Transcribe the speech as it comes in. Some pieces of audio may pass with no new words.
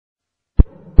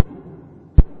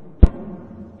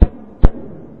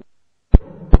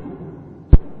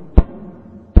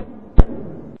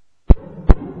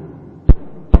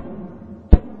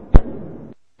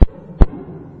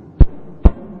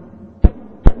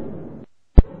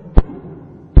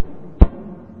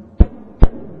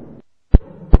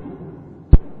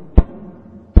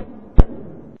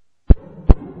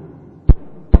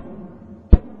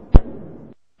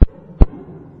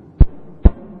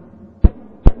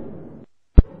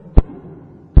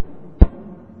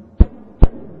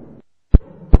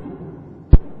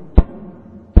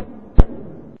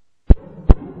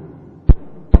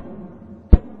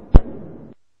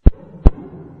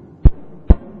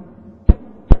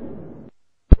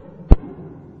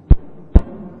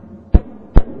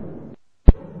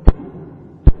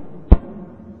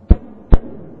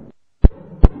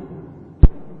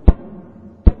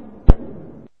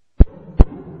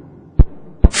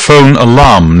Phone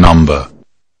alarm number.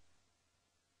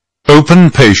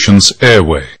 Open patient's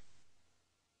airway.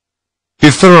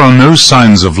 If there are no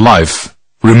signs of life,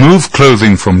 remove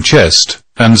clothing from chest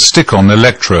and stick on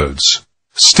electrodes.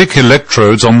 Stick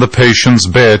electrodes on the patient's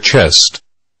bare chest.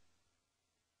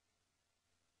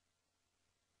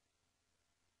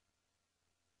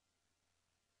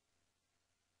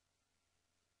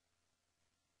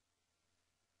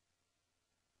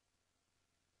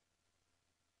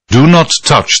 Do not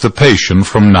touch the patient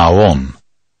from now on.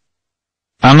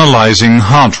 Analyzing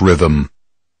heart rhythm.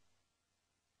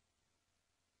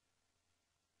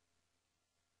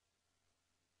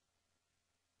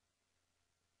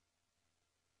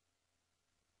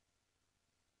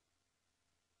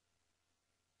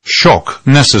 Shock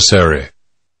necessary.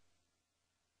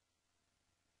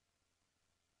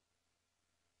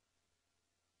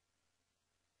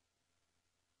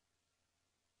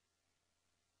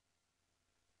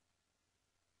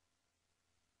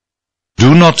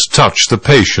 Do not touch the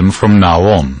patient from now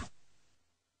on.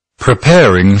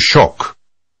 Preparing shock.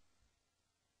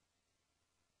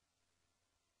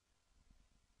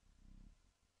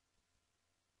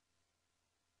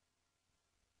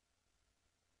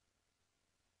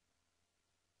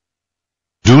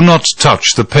 Do not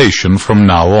touch the patient from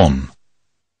now on.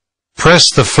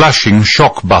 Press the flashing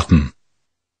shock button.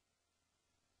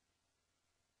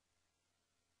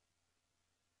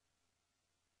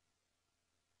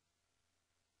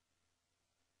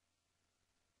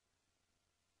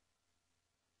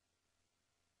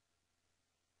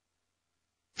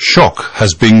 Shock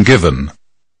has been given.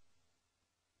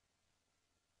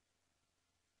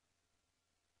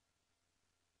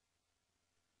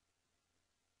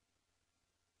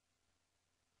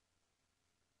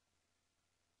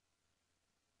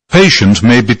 Patient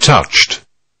may be touched.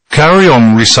 Carry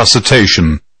on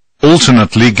resuscitation.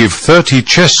 Alternately give 30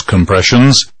 chest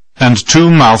compressions and 2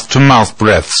 mouth-to-mouth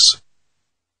breaths.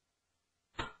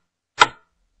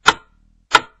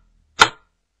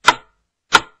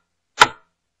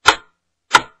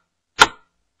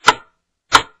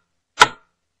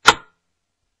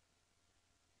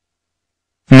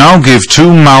 Now give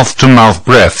 2 mouth-to-mouth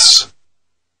breaths.